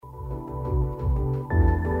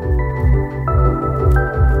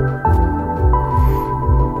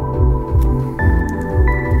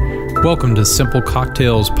Welcome to Simple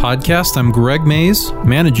Cocktails Podcast. I'm Greg Mays,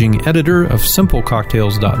 managing editor of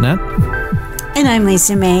simplecocktails.net. And I'm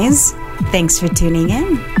Lisa Mays. Thanks for tuning in.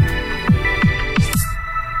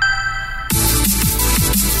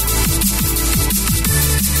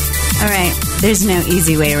 All right, there's no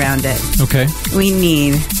easy way around it. Okay. We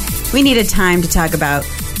need a time to talk about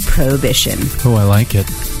Prohibition. Oh, I like it.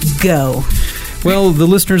 Go. Well, the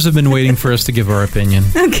listeners have been waiting for us to give our opinion.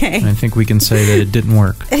 Okay. I think we can say that it didn't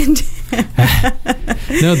work.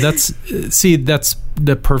 No, that's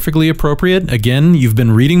perfectly appropriate. Again, you've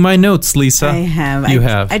been reading my notes, Lisa. I have. You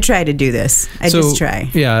have. I try to do this. I just try.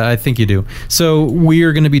 Yeah, I think you do. So we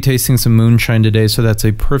are going to be tasting some moonshine today, so that's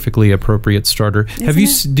a perfectly appropriate starter.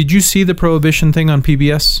 Did you see the Prohibition thing on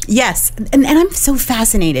PBS? Yes, and I'm so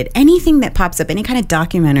fascinated. Anything that pops up, any kind of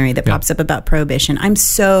documentary that pops up about Prohibition, I'm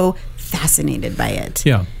so fascinated by it.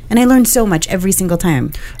 Yeah. And I learned so much every single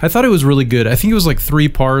time. I thought it was really good. I think it was like 3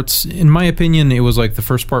 parts. In my opinion, it was like the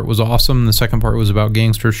first part was awesome. The second part was about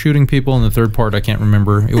gangsters shooting people. And the third part, I can't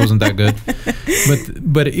remember. It wasn't that good.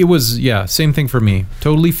 But it was, same thing for me.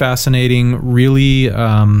 Totally fascinating. Really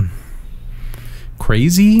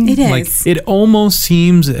crazy. It is. Like, it almost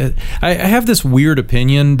seems... I have this weird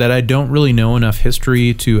opinion that I don't really know enough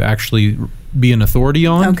history to actually be an authority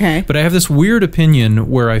on. Okay. But I have this weird opinion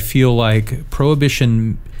where I feel like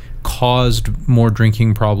Prohibition caused more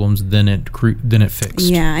drinking problems than it fixed.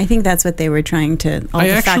 Yeah, I think that's what they were trying to...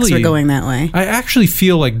 facts were going that way. I actually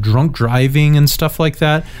feel like drunk driving and stuff like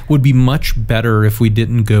that would be much better if we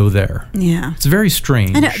didn't go there. Yeah. It's very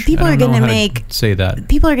strange. People are going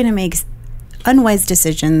to make unwise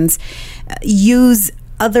decisions, use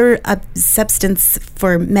other substance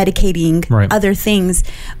for medicating other things,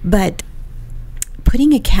 but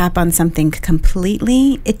putting a cap on something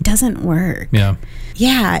completely, it doesn't work.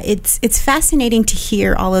 Yeah, it's fascinating to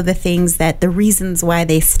hear all of the things the reasons why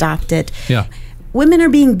they stopped it. Yeah. Women are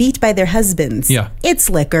being beat by their husbands. Yeah. It's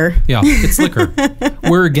liquor. Yeah, it's liquor.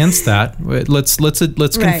 We're against that. Let's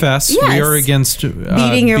confess. Yes. We are against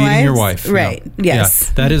beating your wife. Right. Yeah. Yes.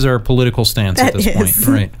 Yeah. That is our political stance at this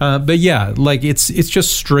point. Right. But yeah, like it's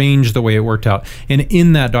just strange the way it worked out. And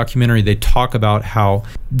in that documentary, they talk about how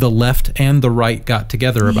the left and the right got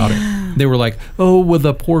together about it. They were like, "Oh, well,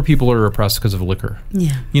 the poor people are oppressed because of liquor."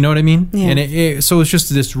 Yeah. You know what I mean? Yeah. And so it's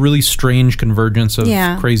just this really strange convergence of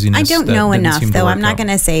craziness. I don't know enough, though. I'm not going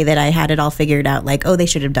to say that I had it all figured out, like, oh, they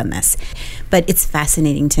should have done this. But it's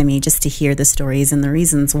fascinating to me just to hear the stories and the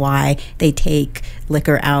reasons why they take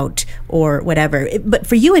liquor out or whatever. But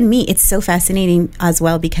for you and me, it's so fascinating as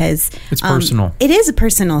well because... It's personal. It is a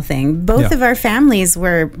personal thing. Both of our families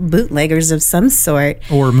were bootleggers of some sort.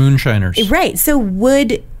 Or moonshiners. Right. So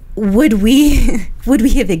would we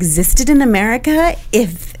have existed in America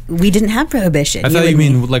if we didn't have Prohibition? I thought you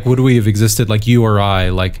mean like would we have existed like you or I?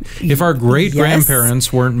 Like if our great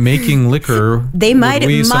grandparents weren't making liquor,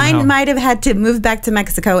 mine might have had to move back to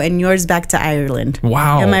Mexico and yours back to Ireland.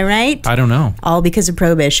 Wow. Am I right? I don't know. All because of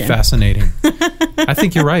Prohibition. Fascinating. I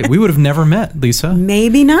think you're right. We would have never met, Lisa.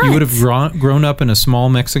 Maybe not. You would have grown up in a small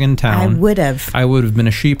Mexican town. I would have. I would have been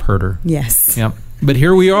a sheep herder. Yes. Yep. But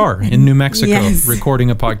here we are in New Mexico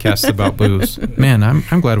recording a podcast about booze. Man,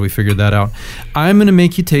 I'm glad we figured that out. I'm going to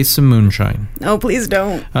make you taste some moonshine. Oh, please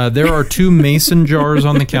don't. There are 2 mason jars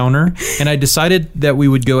on the counter, and I decided that we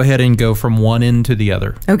would go ahead and go from one end to the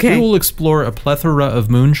other. Okay. We will explore a plethora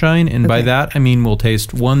of moonshine, and by that I mean we'll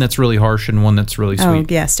taste one that's really harsh and one that's really sweet.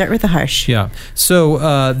 Oh, yeah. Start with the harsh. Yeah.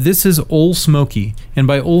 So this is Old Smoky, and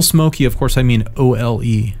by Old Smoky, of course, I mean OLE.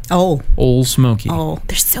 Oh. Old Smoky. Oh,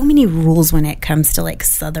 there's so many rules when it comes to like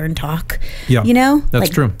Southern talk. Yeah. You know? That's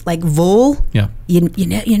true. Like vol. Yeah. You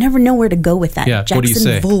never know where to go with that. Yeah. What do you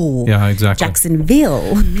say? Jacksonville. Yeah, exactly.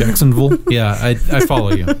 Jacksonville. Yeah, I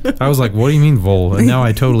follow you. I was like, what do you mean vol? And now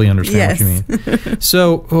I totally understand what you mean.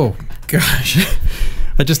 So, oh, gosh.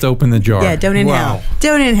 I just opened the jar. Yeah, don't inhale. Wow.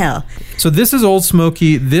 Don't inhale. So this is Old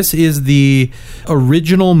Smoky. This is the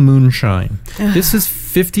original moonshine. This is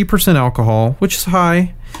 50% alcohol, which is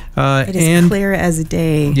high. It is clear as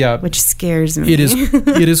day, which scares me. It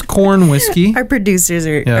is corn whiskey. Our producers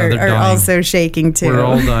are also shaking too. We're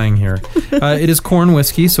all dying here. It is corn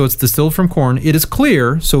whiskey, so it's distilled from corn. It is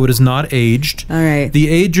clear, so it is not aged. All right. The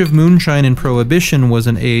age of moonshine and Prohibition was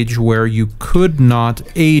an age where you could not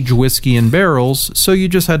age whiskey in barrels, so you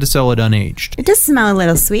just had to sell it unaged. It does smell a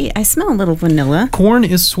little sweet. I smell a little vanilla. Corn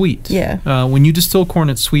is sweet. Yeah. When you distill corn,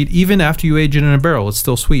 it's sweet. Even after you age it in a barrel, it's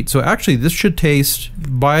still sweet. So actually, this should taste,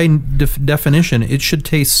 by definition, it should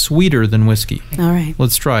taste sweeter than whiskey. All right.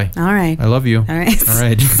 Let's try. All right. I love you. All right. All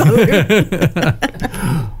right.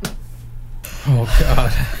 Oh,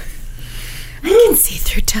 God. I can see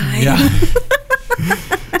through time. Yeah.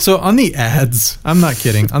 So on the ads, I'm not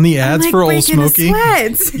kidding. On the ads for Old Smoky,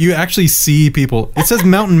 you actually see people. It says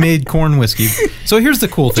Mountain Made Corn Whiskey. So here's the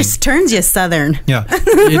cool thing. Just turns you Southern. Yeah,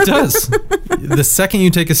 it does. The second you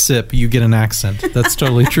take a sip, you get an accent. That's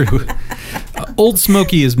totally true. Old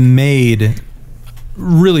Smoky is made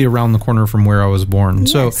really around the corner from where I was born.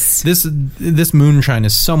 Yes. So this moonshine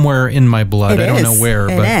is somewhere in my blood. I don't know where,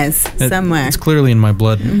 but it is somewhere. It's clearly in my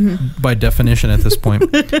blood by definition at this point.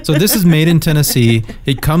 So this is made in Tennessee.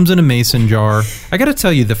 It comes in a mason jar. I got to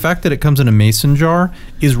tell you, the fact that it comes in a mason jar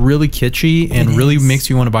is really kitschy and really makes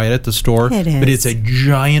you want to buy it at the store. It is. But it's a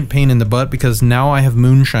giant pain in the butt because now I have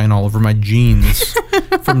moonshine all over my jeans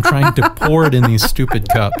from trying to pour it in these stupid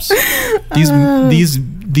cups.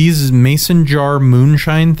 These mason jar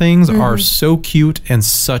moonshine things are so cute and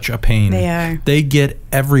such a pain. They are. They get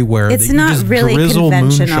everywhere. It's you not just really drizzle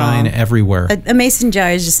conventional. moonshine everywhere. A mason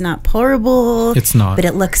jar is just not pourable. It's not. But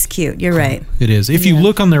it looks cute. You're right. It is. If you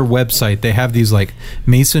look on their website, they have these like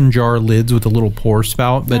mason jar lids with a little pour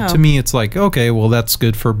spout. But to me, it's like, okay, well, that's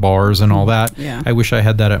good for bars and all that. Yeah. I wish I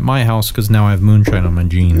had that at my house because now I have moonshine on my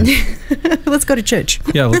jeans. Let's go to church.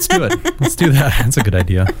 Yeah, let's do it. Let's do that. That's a good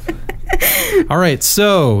idea. All right,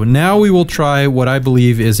 so now we will try what I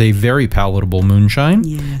believe is a very palatable moonshine.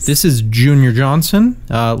 Yes. This is Junior Johnson.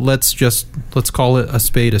 Let's call it a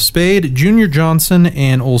spade a spade. Junior Johnson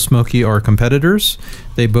and Old Smoky are competitors.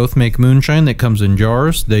 They both make moonshine that comes in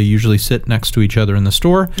jars. They usually sit next to each other in the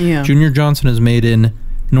store. Yeah. Junior Johnson is made in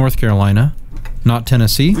North Carolina, not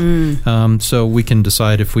Tennessee. So we can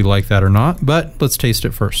decide if we like that or not, but let's taste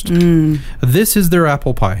it first. This is their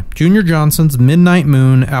apple pie. Junior Johnson's Midnight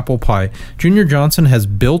Moon apple pie. Junior Johnson has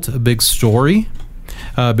built a big story.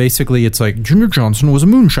 Basically, it's like Junior Johnson was a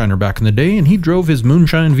moonshiner back in the day, and he drove his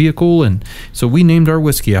moonshine vehicle, and so we named our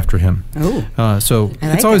whiskey after him. So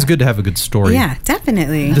it's always good to have a good story. Yeah,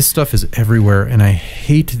 definitely. This stuff is everywhere, and I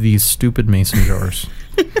hate these stupid mason jars.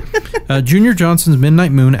 Junior Johnson's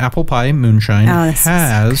Midnight Moon apple pie moonshine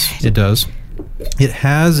it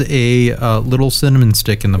has a little cinnamon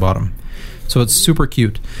stick in the bottom, so it's super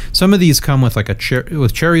cute. Some of these come with like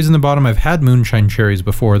with cherries in the bottom. I've had moonshine cherries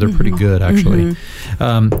before. They're pretty good, actually.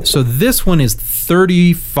 So this one is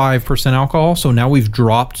 35% alcohol. So now we've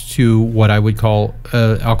dropped to what I would call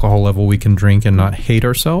alcohol level we can drink and not hate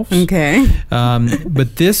ourselves. Okay.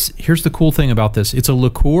 But here's the cool thing about this. It's a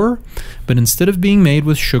liqueur, but instead of being made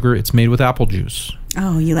with sugar, it's made with apple juice.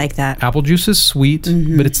 Oh, you like that. Apple juice is sweet,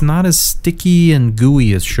 but it's not as sticky and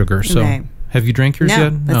gooey as sugar. So have you drank yours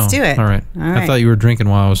yet? No, let's do it. All right. I thought you were drinking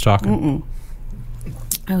while I was talking.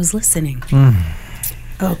 I was listening.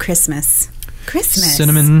 Oh, Christmas.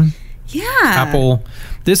 Cinnamon. Yeah. Apple.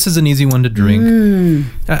 This is an easy one to drink.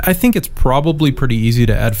 I think it's probably pretty easy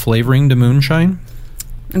to add flavoring to moonshine.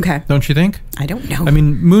 Okay. Don't you think? I don't know. I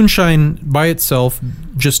mean, moonshine by itself,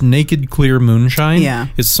 just naked, clear moonshine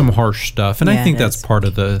is some harsh stuff. And I think that's part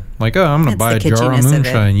of the, like, I'm going to buy a jar of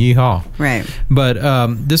moonshine. Yeehaw. Right. But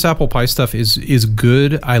this apple pie stuff is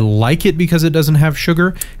good. I like it because it doesn't have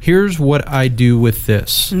sugar. Here's what I do with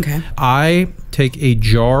this. Okay. I take a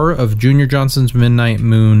jar of Junior Johnson's Midnight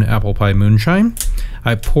Moon apple pie moonshine.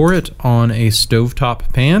 I pour it on a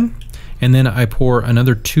stovetop pan. And then I pour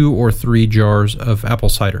another 2 or 3 jars of apple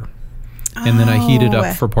cider. And then I heat it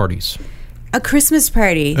up for parties. A Christmas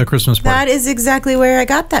party. A Christmas party. That is exactly where I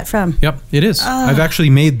got that from. Yep, it is. I've actually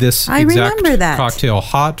made this exact cocktail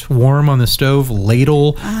hot, warm on the stove,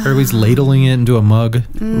 ladle. Everybody's ladling it into a mug.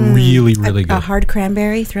 Really, really good. A hard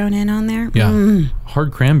cranberry thrown in on there. Yeah.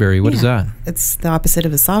 Hard cranberry. What is that? It's the opposite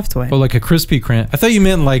of a soft one. Oh, like a crispy cran. I thought you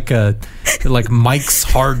meant like Mike's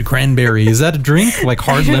hard cranberry. Is that a drink? Like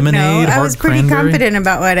hard lemonade? I was pretty confident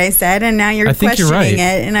about what I said, and now you're questioning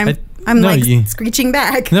it, and I'm screeching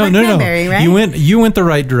back. No. Right? You went the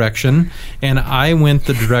right direction, and I went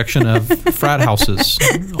the direction of frat houses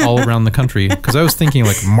all around the country because I was thinking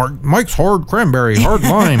like Mike's hard cranberry, hard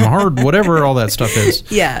lime, hard whatever all that stuff is.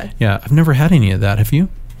 Yeah. I've never had any of that. Have you?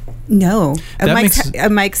 No.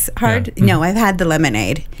 Mike's hard? Yeah. No, I've had the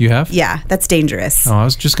lemonade. You have? Yeah, that's dangerous. Oh, I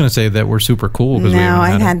was just going to say that we're super cool. No,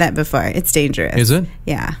 I've had that before. It's dangerous. Is it?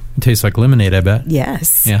 Yeah. It tastes like lemonade, I bet.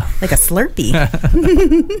 Yes. Yeah. Like a Slurpee.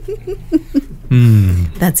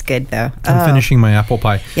 That's good, though. I'm finishing my apple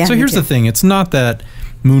pie. Yeah, so here's the thing. It's not that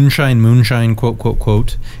moonshine, quote, quote,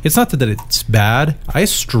 quote. It's not that it's bad. I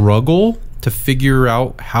struggle to figure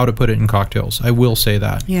out how to put it in cocktails. I will say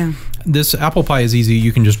that. Yeah. This apple pie is easy.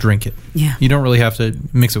 You can just drink it. Yeah. You don't really have to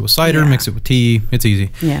mix it with cider, mix it with tea. It's easy.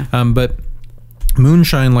 Yeah. But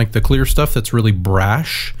moonshine, like the clear stuff that's really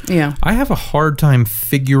brash, I have a hard time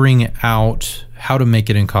figuring out how to make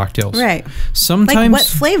it in cocktails. Right. Sometimes, like, what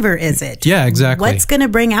flavor is it? Yeah, exactly. What's going to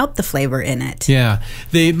bring out the flavor in it? Yeah.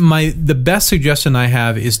 The best suggestion I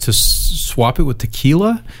have is to swap it with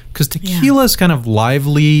tequila, because tequila is kind of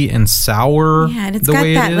lively and sour. Yeah, and it's got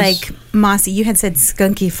that like mossy. You had said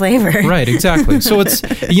skunky flavor. Right, exactly. So it's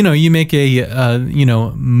you make a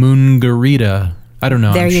moongarita. I don't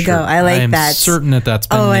know. There you go. I like that. I'm certain that's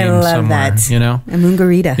been named I love somewhere. That. A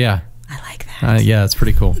moongarita. Yeah. I like that. Yeah, it's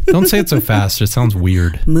pretty cool. Don't say it so fast. It sounds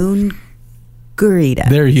weird. Moongarita.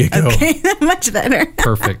 There you go. Okay, much better.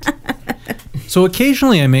 Perfect. So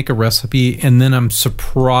occasionally I make a recipe and then I'm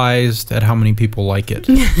surprised at how many people like it.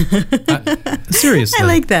 Seriously. I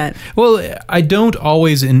like that. Well, I don't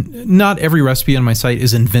always, not every recipe on my site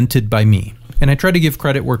is invented by me. And I try to give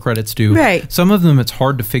credit where credit's due. Right. Some of them, it's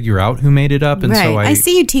hard to figure out who made it up. And so I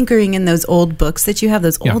see you tinkering in those old books that you have,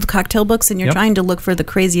 those old cocktail books, and you're trying to look for the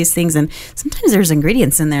craziest things. And sometimes there's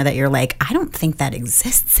ingredients in there that you're like, I don't think that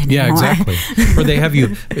exists anymore. Yeah, exactly. Or they have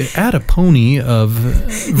you add a pony of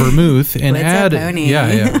vermouth and add... a pony?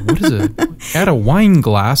 Yeah. What is it? Add a wine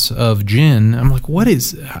glass of gin. I'm like, what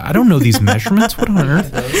is... I don't know these measurements. What on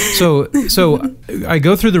earth? So I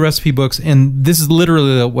go through the recipe books, and this is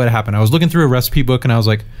literally what happened. I was looking through a recipe book and I was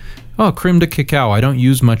like, oh, creme de cacao. I don't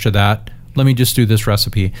use much of that. Let me just do this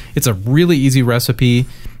recipe. It's a really easy recipe.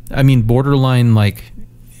 I mean, borderline like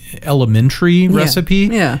elementary recipe.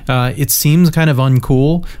 Yeah. It seems kind of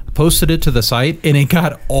uncool. Posted it to the site and it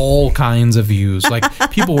got all kinds of views. Like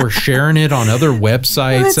people were sharing it on other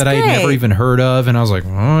websites that I had never even heard of. And I was like,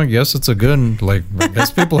 oh, I guess it's a good, I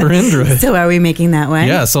guess people are into it. So are we making that one?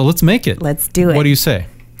 Yeah. So let's make it. Let's do it. What do you say?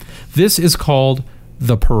 This is called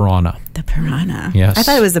the piranha. The piranha. Yes. I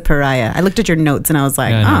thought it was the pariah. I looked at your notes and I was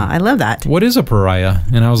like, I love that. What is a pariah?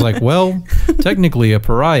 And I was like, well, technically a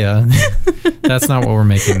pariah. That's not what we're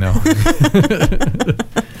making, though.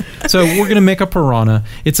 So we're going to make a piranha.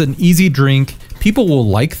 It's an easy drink. People will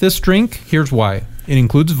like this drink. Here's why. It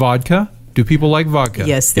includes vodka. Do people like vodka?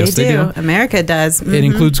 Yes, they do. America does. Mm-hmm. It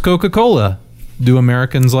includes Coca-Cola. Do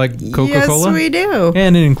Americans like Coca-Cola? Yes, we do.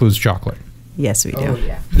 And it includes chocolate. Yes, we do. Oh,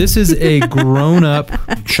 yeah. This is a grown-up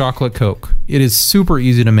chocolate Coke. It is super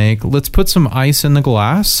easy to make. Let's put some ice in the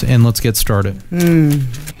glass and let's get started.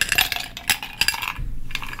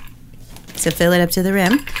 So fill it up to the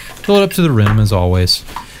rim. Fill it up to the rim, as always.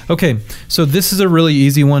 Okay, so this is a really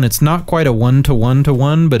easy one. It's not quite a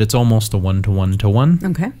 1-to-1-to-1, but it's almost a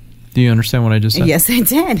 1-to-1-to-1. Okay. Do you understand what I just said? Yes, I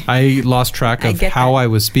did. I lost track of how I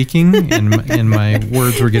was speaking, and my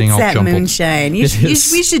words were getting all that jumbled. Moonshine. We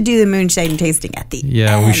should do the moonshine tasting at the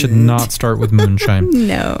end. We should not start with moonshine.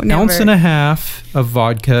 No, never. 1.5 ounces of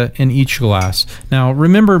vodka in each glass. Now,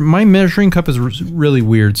 remember, my measuring cup is really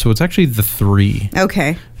weird, so it's actually the 3.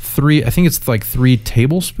 Okay. 3, I think it's like 3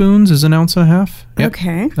 tablespoons is 1.5 ounces. Yep,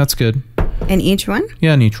 okay. That's good. In each one?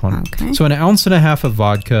 Yeah, in each one. Okay. So 1.5 ounces of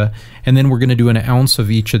vodka, and then we're going to do 1 ounce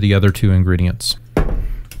of each of the other 2 ingredients. All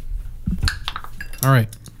right.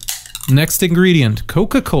 Next ingredient,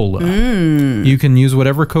 Coca-Cola. You can use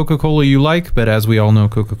whatever Coca-Cola you like, but as we all know,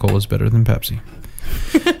 Coca-Cola is better than Pepsi.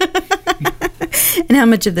 And how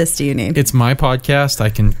much of this do you need? It's my podcast. I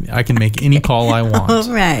can make any call I want.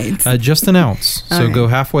 All right. Just 1 ounce. So go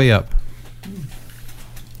halfway up.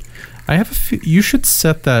 I have a few. You should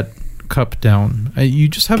set that cup down. You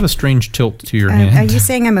just have a strange tilt to your hand. Are you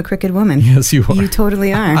saying I'm a crooked woman? Yes, you are. You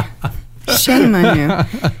totally are. Shame on you. I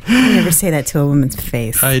never say that to a woman's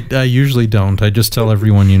face. I usually don't. I just tell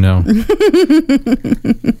everyone you know.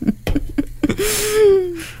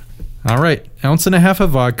 All right. 1.5 ounces of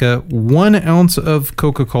vodka, 1 ounce of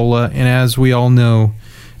Coca-Cola, and as we all know,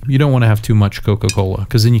 you don't want to have too much Coca-Cola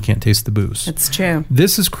because then you can't taste the booze. That's true.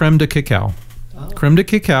 This is creme de cacao. Creme de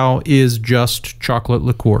cacao is just chocolate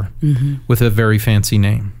liqueur with a very fancy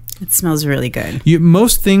name. It smells really good.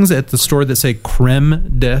 Most things at the store that say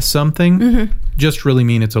creme de something just really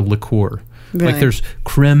mean it's a liqueur. Really? Like there's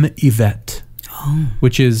creme Yvette,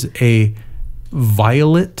 which is a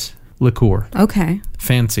violet liqueur. Okay.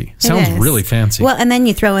 Fancy. Sounds really fancy. Well, and then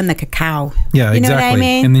you throw in the cacao. Yeah, you know exactly. What I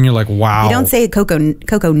mean? And then you're like, wow. You don't say cocoa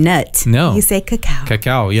nut. No. You say cacao.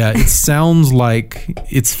 Cacao, yeah. It sounds like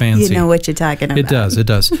it's fancy. You know what you're talking about. It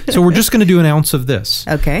does. So we're just going to do 1 ounce of this.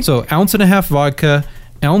 Okay. So 1.5 ounces vodka,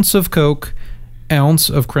 1 ounce of Coke, 1 ounce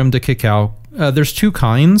of creme de cacao. There's 2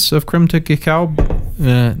 kinds of creme de cacao.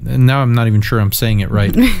 And now I'm not even sure I'm saying it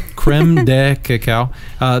right. Creme de cacao.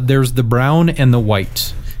 There's the brown and the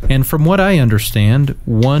white. And from what I understand,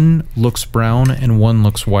 one looks brown and one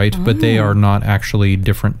looks white, but they are not actually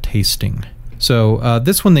different tasting. So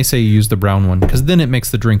this one, they say you use the brown one because then it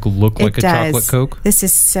makes the drink look like a chocolate Coke. This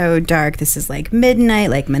is so dark. This is like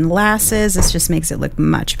midnight, like molasses. This just makes it look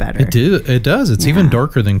much better. It does. It's even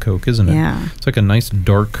darker than Coke, isn't it? Yeah. It's like a nice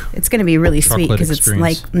dark. It's going to be really sweet because it's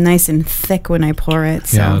like nice and thick when I pour it.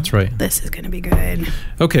 So yeah, that's right. This is going to be good.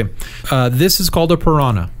 Okay. This is called a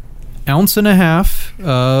Piranha. 1.5 ounces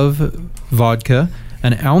of vodka,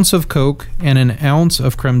 1 ounce of Coke, and 1 ounce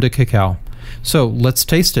of creme de cacao. So let's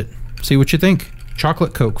taste it. See what you think.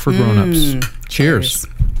 Chocolate Coke for grown-ups. Cheers.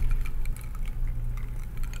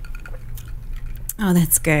 Oh,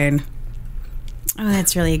 that's good. Oh,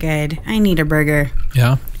 that's really good. I need a burger.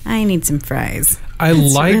 Yeah. I need some fries. I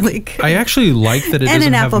actually like that it doesn't have much. And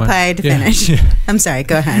an apple pie to finish. Yeah. I'm sorry,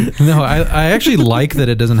 go ahead. No, I actually like that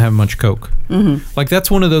it doesn't have much Coke. Mm-hmm. Like, that's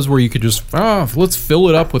one of those where you could just, let's fill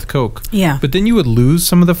it up with Coke. Yeah. But then you would lose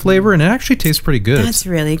some of the flavor, and it actually tastes pretty good. That's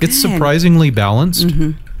really good. It's surprisingly balanced.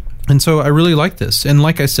 Mm-hmm. And so I really like this. And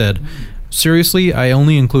like I said, seriously, I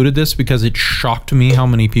only included this because it shocked me how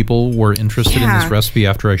many people were interested in this recipe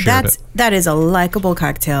after I shared it. That is a likable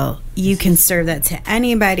cocktail. You can serve that to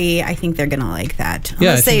anybody. I think they're going to like that.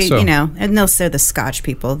 Yeah, I think so. And they'll serve the Scotch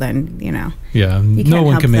people, then, Yeah, no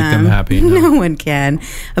one can make them happy. No one can.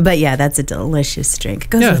 But yeah, that's a delicious drink.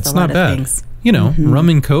 It goes with a lot of things. Rum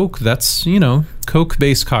and Coke, that's,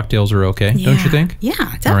 Coke-based cocktails are okay, don't you think?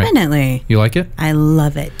 Yeah, definitely. Right. You like it? I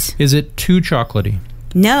love it. Is it too chocolatey?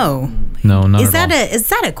 No, not is at all. Is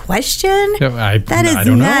that a question? That is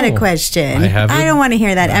not a question. I don't want to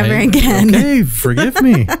hear that ever again. Okay, forgive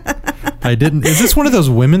me. I didn't. Is this one of those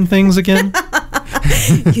women things again?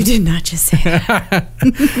 You did not just say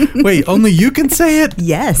it. Wait, only you can say it?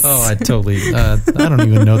 Yes. Oh, I totally. I don't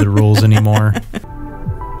even know the rules anymore.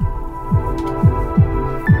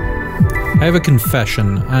 I have a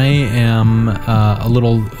confession. I am a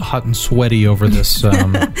little hot and sweaty over this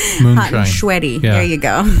moonshine. Hot and sweaty. Yeah. There you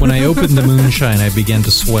go. When I opened the moonshine, I began to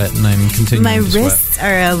sweat, and I'm continuing to sweat. My wrists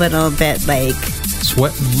are a little bit like...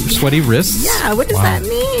 Sweaty wrists? Yeah, what does that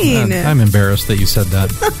mean? I'm embarrassed that you said that.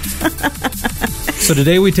 So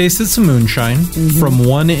today we tasted some moonshine from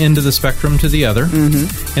one end of the spectrum to the other.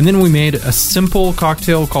 Mm-hmm. And then we made a simple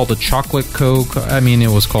cocktail called a chocolate Coke. I mean, it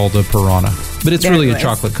was called a Piranha. But it's really a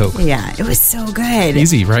chocolate Coke. Yeah, it was so good.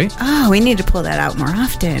 Easy, right? Oh, we need to pull that out more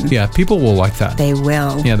often. Yeah, people will like that. They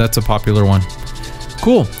will. Yeah, that's a popular one.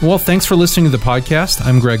 Cool. Well, thanks for listening to the podcast.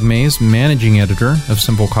 I'm Greg Mays, managing editor of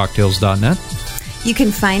simplecocktails.net. You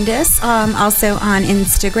can find us also on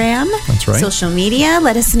Instagram. That's right. Social media.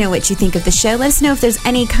 Let us know what you think of the show. Let us know if there's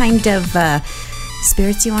any kind of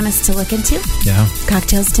spirits you want us to look into. Yeah.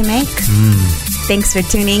 Cocktails to make. Thanks for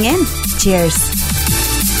tuning in. Cheers.